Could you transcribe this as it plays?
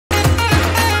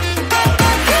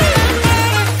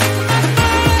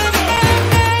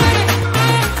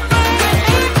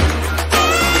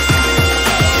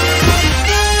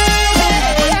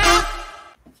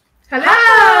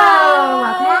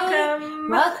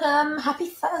welcome. Happy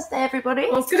Thursday, everybody. I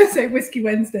was going to say Whiskey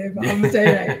Wednesday, but I'm a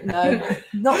day late. No,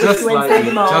 not Whiskey Wednesday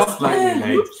anymore. Just slightly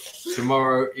late.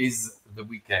 Tomorrow is the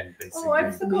weekend, basically. Oh,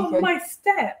 I've forgotten my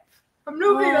step. I'm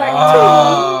normally like,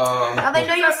 now they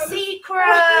know your secret.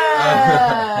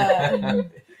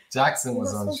 Jackson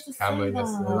was on camera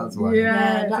yesterday. That's why.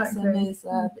 Yeah, Jackson is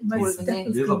a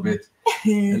little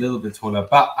bit taller.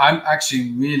 But I'm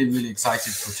actually really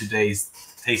excited for today's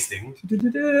tasting.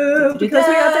 because we are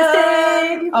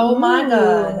tasting. Oh my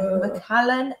god,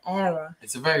 Macallan Aera.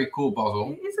 It's a very cool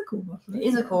bottle. It is a cool bottle. It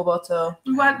is a cool bottle.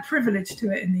 We weren't privileged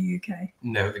to it in the UK.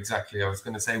 No, exactly. I was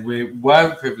going to say we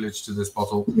weren't privileged to this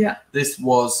bottle. Yeah. This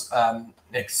was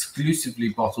exclusively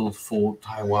bottled for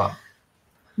Taiwan.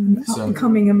 So,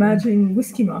 becoming emerging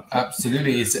whiskey market.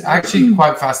 Absolutely. It's actually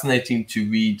quite fascinating to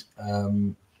read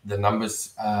the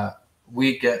numbers.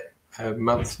 We get a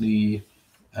monthly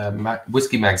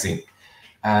whiskey magazine.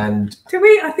 And do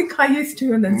we? I think I used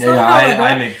to, and then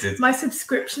I nicked it. My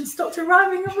subscription stopped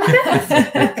arriving on my desk.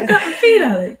 Could that have been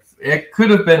Alex? It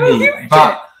could have been me,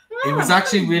 but it was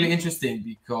actually really interesting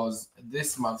because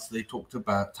this month they talked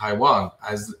about Taiwan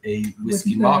as a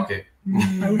whiskey market.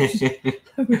 I would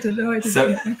have known.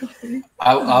 So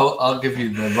I'll give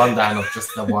you the rundown of just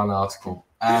the one article.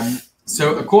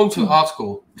 So according to the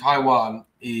article, Taiwan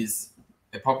is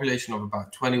a population of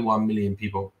about 21 million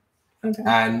people. Okay.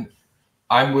 And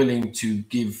I'm willing to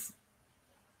give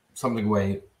something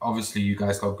away. Obviously, you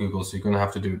guys got Google, so you're going to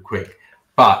have to do it quick.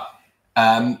 But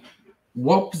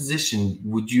what position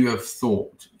would you have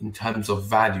thought in terms of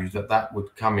value that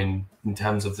would come in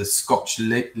terms of the Scotch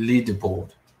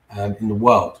leaderboard in the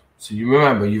world? So you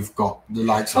remember you've got the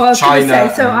likes of China,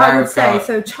 America. I would say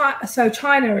so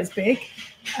China is big,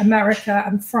 America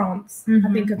and France. I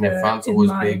think France was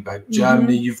big, but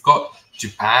Germany, you've got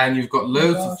Japan, you've got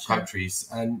loads of countries,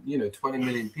 and 20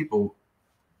 million people.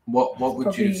 What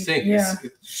would you think? Yeah.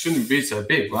 It shouldn't be so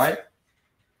big, right?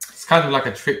 It's kind of like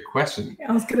a trick question.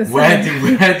 I was going to say, where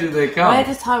do they come? Where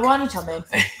does Taiwan come in?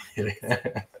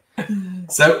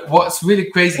 So what's really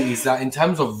crazy is that in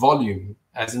terms of volume,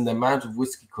 as in the amount of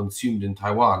whiskey consumed in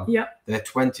Taiwan, they're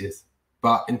 20th.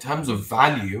 But in terms of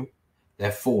value, they're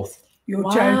 4th. You're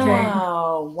joking.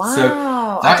 Wow. So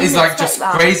that is like just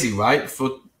crazy, right?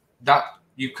 For that,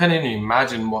 you can't even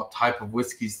imagine what type of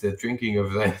whiskeys they're drinking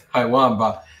over there in Taiwan,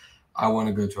 but I want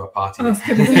to go to a party.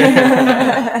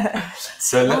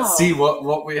 So let's see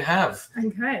what we have.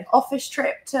 Okay. Office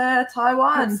trip to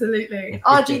Taiwan. Absolutely.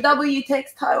 RGW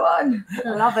takes Taiwan. I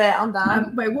love it. I'm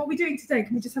down. Wait, what are we doing today?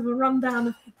 Can we just have a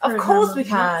rundown of course we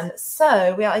can.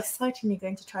 So we are excitingly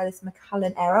going to try this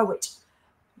Macallan Aera, which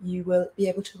you will be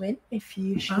able to win if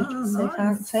you should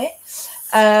fancy.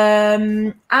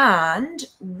 And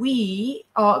we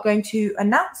are going to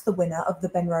announce the winner of the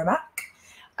Ben Romac.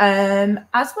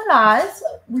 As well as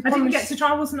I didn't get to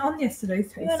try. I wasn't on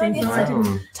yesterday's tasting.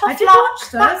 Tough luck.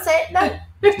 That's it. No,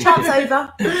 chance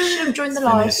over. Should have joined the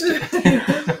live.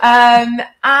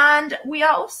 And we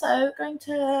are also going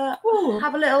to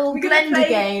have a little blender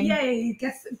game. Yay!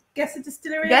 Guess the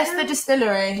distillery. Guess the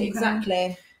distillery.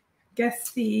 Exactly.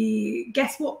 Guess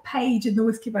what page in the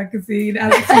whiskey magazine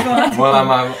Alex is on.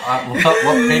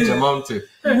 What page I'm on to.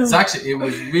 It's actually, it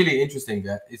was really interesting.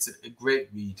 It's a great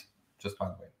read, just by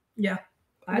the way. Yeah.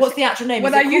 What's the actual name?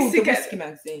 When I used to get Whiskey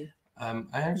magazine. I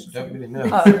actually don't really know.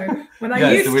 When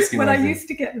I used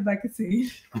to get the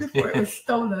magazine before it was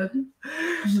stolen.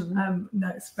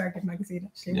 No, it's a very good magazine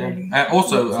actually. Yeah. Really.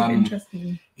 Also,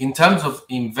 interesting. In terms of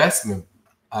investment,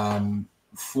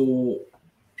 for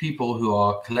people who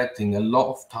are collecting, a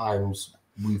lot of times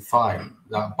we find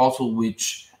that bottle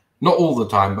which, not all the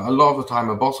time, but a lot of the time,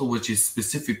 a bottle which is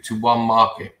specific to one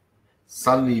market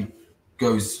suddenly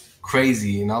goes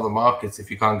crazy in other markets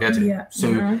if you can't get it. Yeah.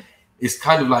 So it's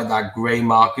kind of like that grey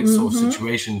market sort of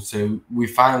situation. So we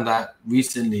found that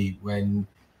recently when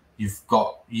you've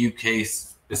got UK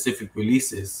specific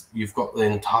releases, you've got the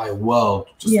entire world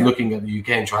just looking at the UK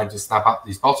and trying to snap up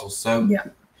these bottles. So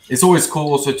it's always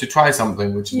cool also to try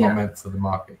something which is not meant for the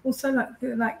market. Also,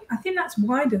 like I think that's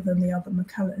wider than the other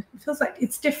Macallan. It feels like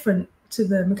it's different to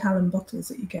the Macallan bottles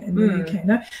that you get in the UK,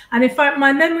 no? And if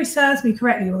my memory serves me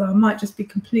correctly, although I might just be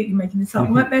completely making this up,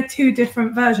 weren't there 2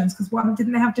 different versions? Because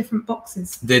didn't they have different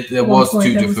boxes? There was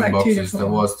two different boxes. There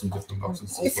was 2 different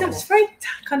boxes. It's very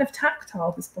kind of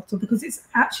tactile, this bottle, because it's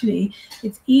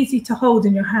easy to hold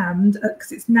in your hand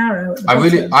because it's narrow. At the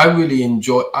bottom. I really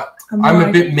enjoy. I'm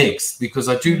a bit mixed because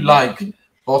I do like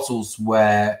bottles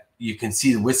where you can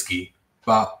see the whiskey,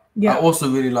 but Yeah. I also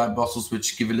really like bottles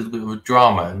which give a little bit of a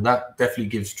drama, and that definitely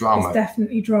gives drama. There's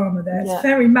definitely drama there. Yeah. It's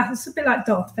very massive. It's a bit like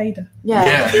Darth Vader. Yeah.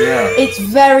 Yeah. It's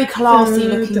very classy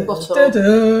looking bottle. It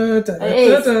is.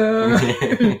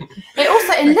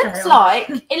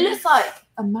 It looks like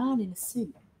a man in a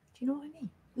suit. Do you know what I mean?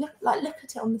 Look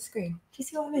at it on the screen. Do you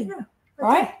see what I mean? Yeah.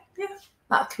 Right? Yeah.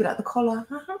 That could be like the collar.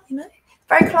 You know,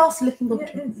 very classy looking bottle.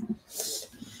 Yeah, it is.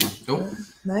 Oh.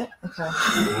 No. Okay.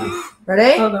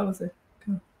 Ready? Oh, that was it.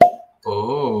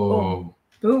 Oh.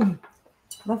 Boom.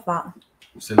 Love that.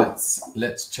 So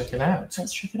let's check it out.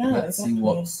 Let's check it out. Let's see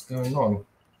what's going on.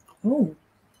 Oh,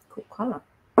 cool colour.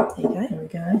 There you go. There we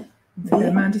go.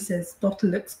 So Mandy says, bottle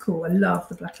looks cool. I love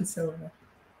the black and silver.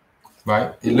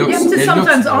 Right. It looks. You have to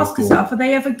sometimes very ask cool. yourself, are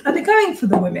they going for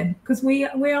the women? Because we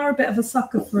are a bit of a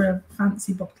sucker for a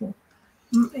fancy bottle.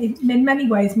 In many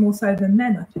ways, more so than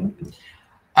men, I think.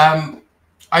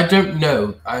 I don't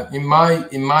know. In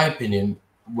my opinion,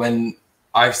 when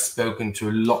I've spoken to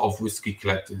a lot of whiskey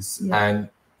collectors, and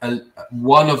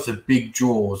one of the big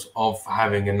draws of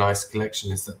having a nice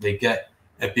collection is that they get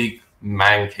a big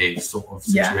man cave sort of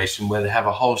situation where they have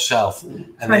a whole shelf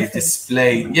and they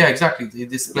display. Yeah, exactly. They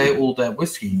display all their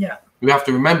whiskey. Yeah. We have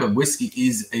to remember, whiskey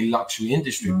is a luxury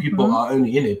industry. People are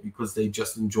only in it because they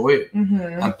just enjoy it,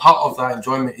 and part of that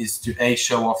enjoyment is to A,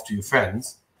 show off to your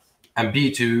friends, and B,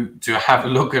 to have a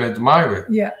look and admire it.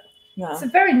 Yeah. Yeah. It's a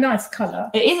very nice colour.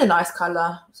 It is a nice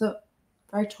colour. It's a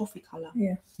very toffee colour.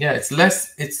 Yeah. Yeah, it's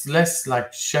less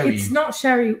like sherry. It's not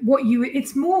sherry.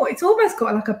 It's almost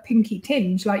got like a pinky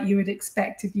tinge, like you would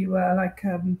expect if you were like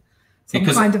some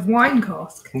kind of wine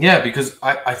cask. Yeah, because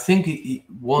I think it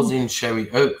was in sherry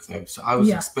oak though, so I was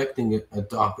expecting a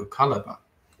darker colour, but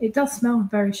it does smell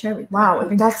very sherry. Wow,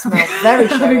 it does smell very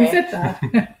sherry. Having said that.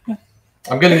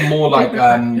 I'm getting more like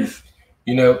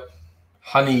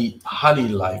honey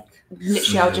like.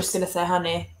 Literally, I was just going to say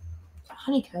honey.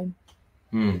 Honeycomb.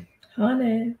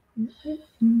 Honey.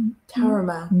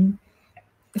 Caramel.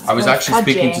 I was actually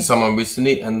speaking to someone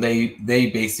recently, and they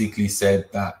basically said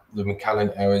that the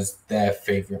Macallan Aera is their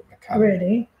favourite Macallan.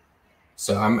 Really?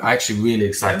 So I'm actually really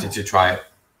excited to try it.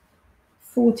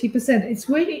 40%.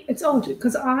 It's odd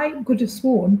because I would have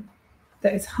sworn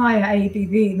that it's higher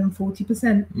ABV than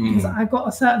 40% because I got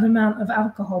a certain amount of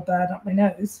alcohol burn up my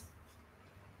nose.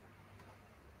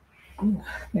 Ooh,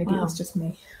 maybe it was just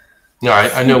me. No,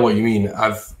 I know what you mean.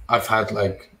 I've had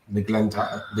like the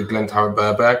Glentower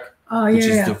Burback, which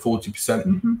is the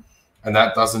 40%, and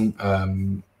that doesn't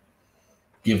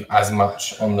give as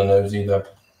much on the nose either.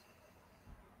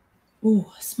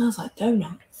 Oh, it smells like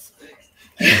donuts.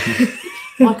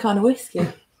 My kind of whiskey.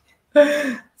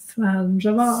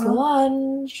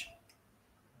 Slunge.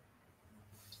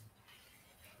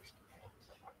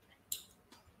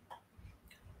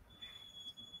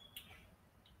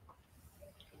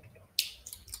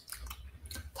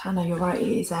 Tana, you're right, it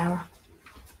is Aera.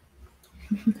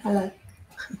 Hello.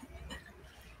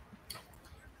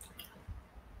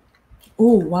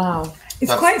 Oh, wow.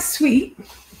 It's quite sweet.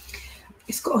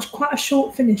 It's got quite a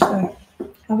short finish though.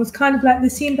 I was kind of like, they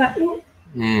seemed like, ooh.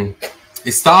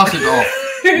 It started off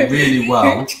really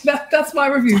well. That's my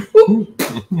review.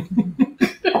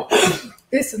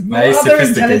 Listen, Very other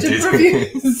intelligent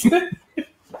sophisticated. reviews.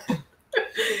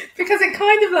 Because it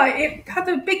kind of like, it had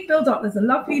a big build up. There's a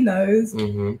lovely nose.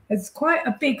 There's quite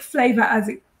a big flavour as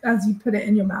you put it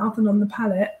in your mouth and on the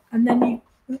palate. And then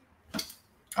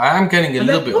I am getting a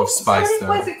little bit of spice though.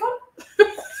 Where's it gone?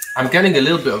 I'm getting a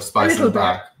little bit of spice in the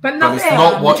back. But it's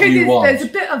not what you want. There's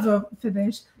a bit of a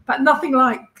finish, but nothing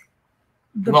like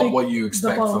what you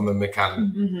expect from a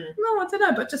Macallan. No, I don't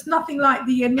know, but just nothing like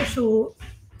the initial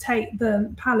take.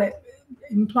 The palate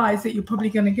implies that you're probably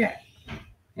going to get.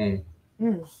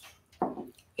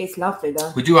 It's lovely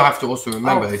though. We do have to also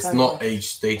remember it's not age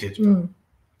stated,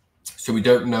 so we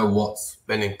don't know what's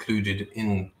been included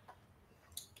in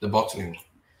the bottling.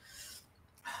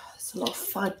 It's a lot of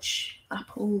fudge,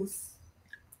 apples.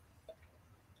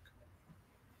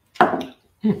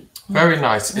 Very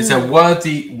nice. It's a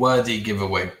worthy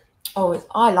giveaway. Oh,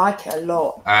 I like it a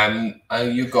lot.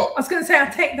 You got. I was going to say I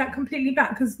take that completely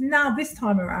back because now this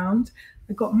time around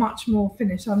I got much more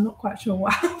finish. I'm not quite sure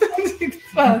what happened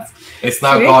first. It's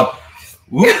now gone.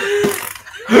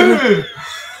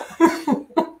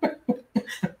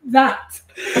 that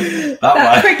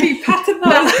quickly pattern that.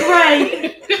 That's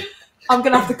great. I'm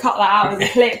gonna have to cut that out as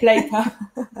a clip later.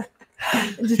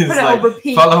 And just put it on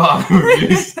repeat. Follow up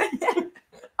reviews.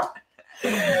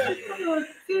 Oh,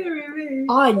 dearie me.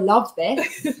 I love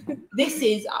this. This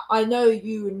is, I know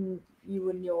you and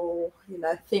your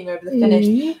thing over the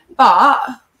finish, but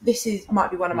this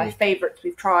might be one of my favourites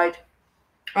we've tried.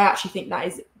 I actually think that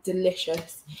is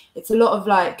delicious. It's a lot of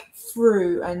like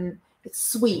fruit and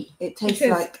it's sweet. It tastes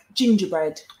like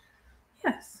gingerbread.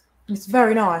 Yes. It's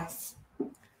very nice.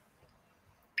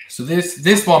 So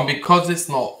this one, because it's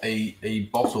not a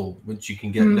bottle which you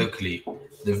can get locally,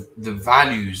 the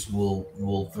values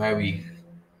will vary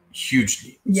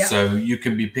hugely. Yeah. So you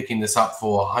can be picking this up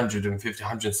for 150,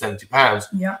 170 pounds.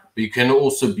 Yeah. But you can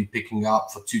also be picking up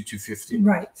for 250.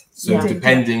 Right. So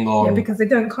depending on because they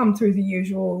don't come through the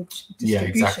usual distribution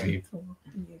exactly. for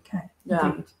the UK. Yeah.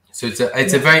 Indeed. So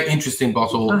it's a very interesting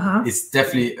bottle. It's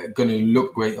definitely going to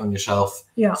look great on your shelf.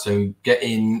 Yeah. So get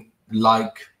in,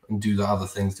 and do the other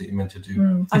things that you're meant to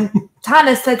do. And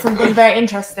Tanner said something very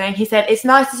interesting. He said, it's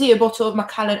nice to see a bottle of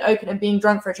Macallan open and being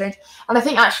drunk for a change. And I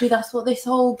think actually that's what this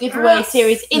whole giveaway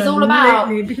series is all about.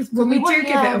 Because when we do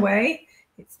give it away,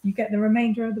 you get the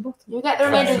remainder of the bottle. You get the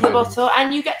remainder of the bottle,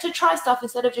 and you get to try stuff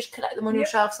instead of just collect them on your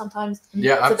shelf sometimes.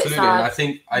 Yeah, absolutely.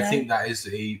 And I think that is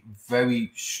a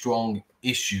very strong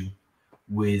issue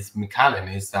with Macallan,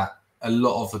 is that a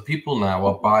lot of the people now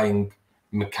are buying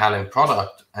Macallan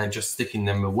product and just sticking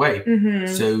them away.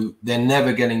 So they're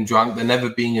never getting drunk, they're never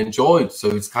being enjoyed. So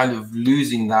it's kind of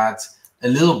losing that a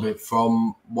little bit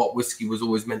from what whiskey was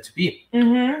always meant to be.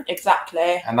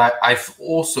 Exactly. And I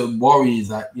also worry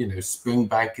that,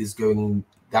 Springbank is going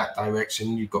that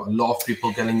direction. You've got a lot of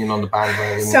people getting in on the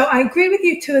bandwagon. So I agree with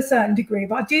you to a certain degree,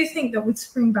 but I do think that with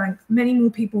Springbank, many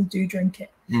more people do drink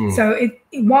it. So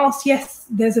whilst, yes,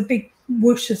 there's a big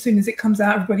whoosh as soon as it comes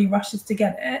out, everybody rushes to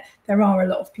get it. There are a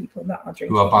lot of people that are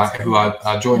drinking. Who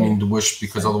are joining the whoosh,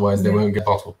 because otherwise they won't get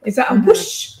bottled. Is that a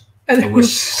whoosh? A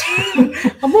whoosh. And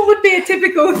what would be a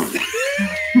typical?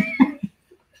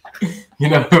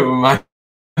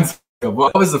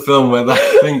 What was the film where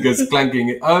that thing goes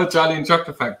clanking? Oh, Charlie and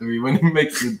Chocolate Factory, when he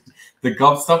makes the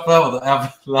gobstopper or the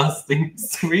everlasting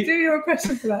sweet. Do your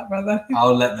impression for that, brother.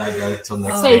 I'll let that go till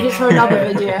next week. Save it for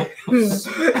another video.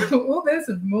 Well, there's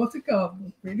more to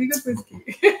come. Really good whiskey.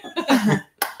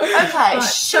 Okay,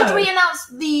 should we announce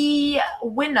the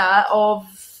winner of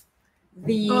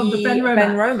the Ben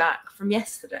Romack from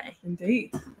yesterday?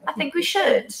 Indeed. I think we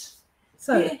should.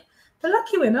 So, the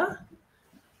lucky winner,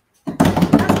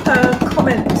 as per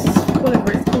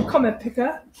whatever it's called, comment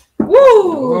picker.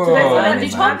 Woo! Today's Mandy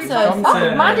Thompson.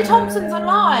 Mandy Thompson's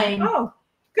online. Oh,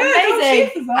 good.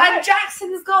 Amazing. And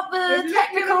Jackson's got the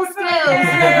technical skills.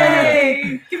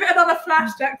 Yay! Give it another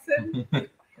flash, Jackson.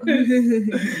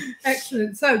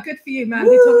 Excellent. So good for you,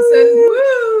 Mandy Thompson.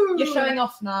 Woo! You're showing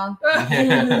off now.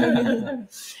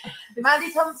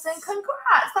 Mandy Thompson,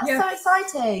 congrats. That's so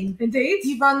exciting. Indeed.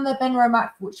 You run the Ben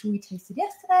Romack, which we tasted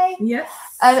yesterday. Yes.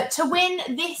 To win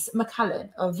this Macallan,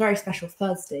 a very special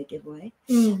Thursday giveaway,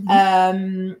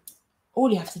 all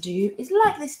you have to do is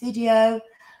like this video,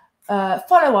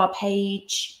 follow our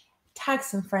page, tag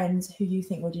some friends who you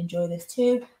think would enjoy this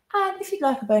too, and if you'd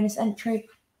like a bonus entry,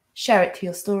 share it to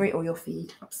your story or your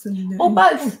feed. Absolutely. Or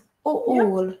both. Or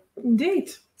all.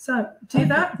 Indeed. So do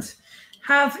that.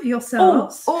 Have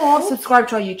yourselves. Or subscribe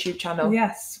to our YouTube channel.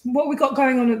 Yes. What we got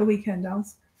going on at the weekend,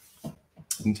 Els?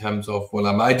 In terms of what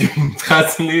am I doing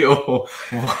personally, or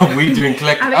what are we doing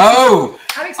collectively?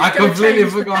 Alex I completely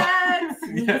forgot.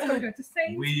 Go to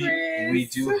we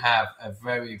do have a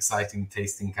very exciting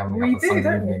tasting coming up on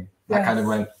Sunday evening. That kind of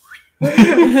went.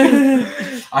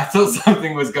 I thought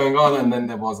something was going on, and then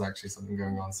there was actually something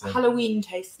going on. So Halloween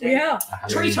tasting. Yeah.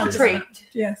 Treat or treat.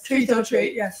 Yes. Treat or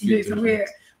treat. Yes.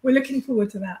 We're looking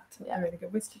forward to that. A really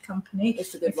good whiskey company.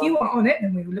 It's a good if one. you are on it,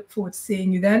 then we will look forward to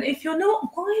seeing you then. If you're not,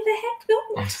 why the heck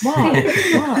not? Why?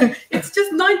 It's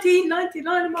just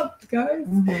 $19.99 a month, guys.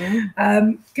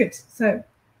 Good. So,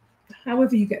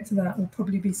 however you get to that will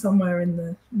probably be somewhere in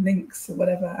the links or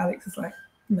whatever. Alex is like,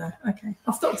 no, okay,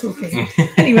 I'll stop talking.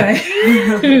 Anyway,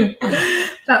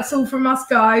 that's all from us,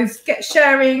 guys. Get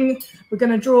sharing. We're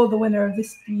going to draw the winner of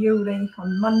this Bewley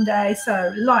on Monday.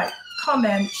 So, like,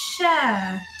 comment,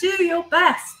 share, do your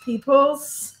best,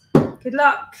 peoples. Good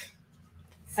luck.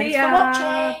 Thanks for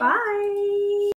watching. Bye.